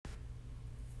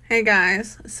Hey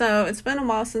guys, so it's been a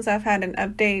while since I've had an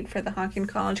update for the Hocking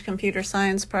College Computer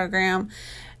Science program,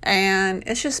 and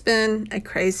it's just been a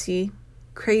crazy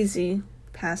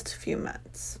past few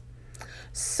months.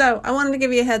 So I wanted to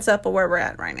give you a heads up of where we're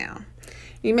at right now.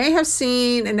 You may have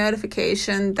seen a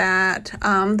notification that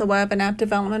the Web and App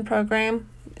Development program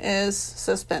is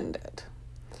suspended,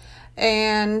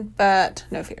 but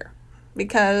no fear,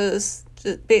 because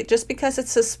just because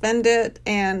it's suspended,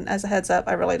 and as a heads up,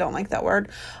 I really don't like that word,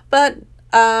 but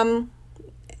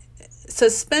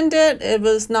suspended, it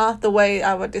was not the way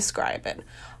I would describe it.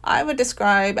 I would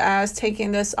describe as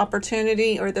taking this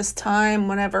opportunity or this time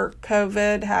whenever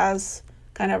COVID has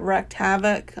kind of wreaked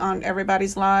havoc on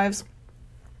everybody's lives,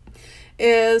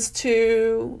 we're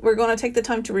going to take the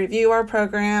time to review our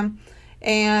program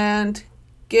and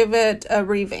give it a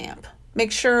revamp.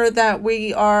 Make sure that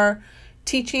we are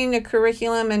teaching the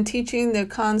curriculum and teaching the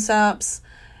concepts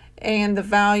and the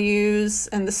values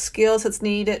and the skills that's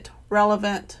needed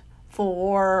relevant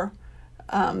for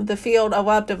the field of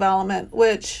web development,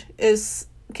 which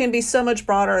can be so much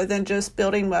broader than just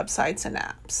building websites and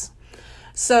apps.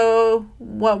 So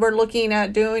what we're looking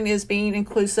at doing is being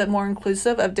more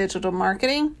inclusive of digital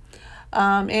marketing,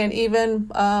 and even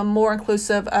more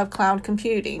inclusive of cloud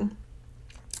computing.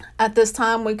 At this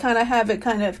time, we kind of have it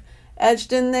kind of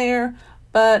edged in there,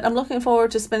 but I'm looking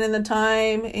forward to spending the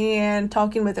time and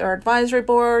talking with our advisory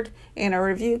board and our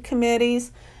review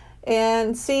committees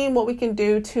and seeing what we can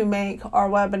do to make our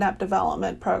web and app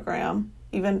development program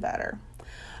even better.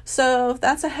 So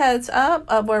that's a heads up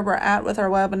of where we're at with our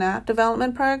web and app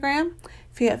development program.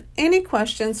 If you have any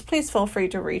questions, please feel free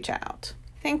to reach out.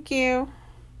 Thank you.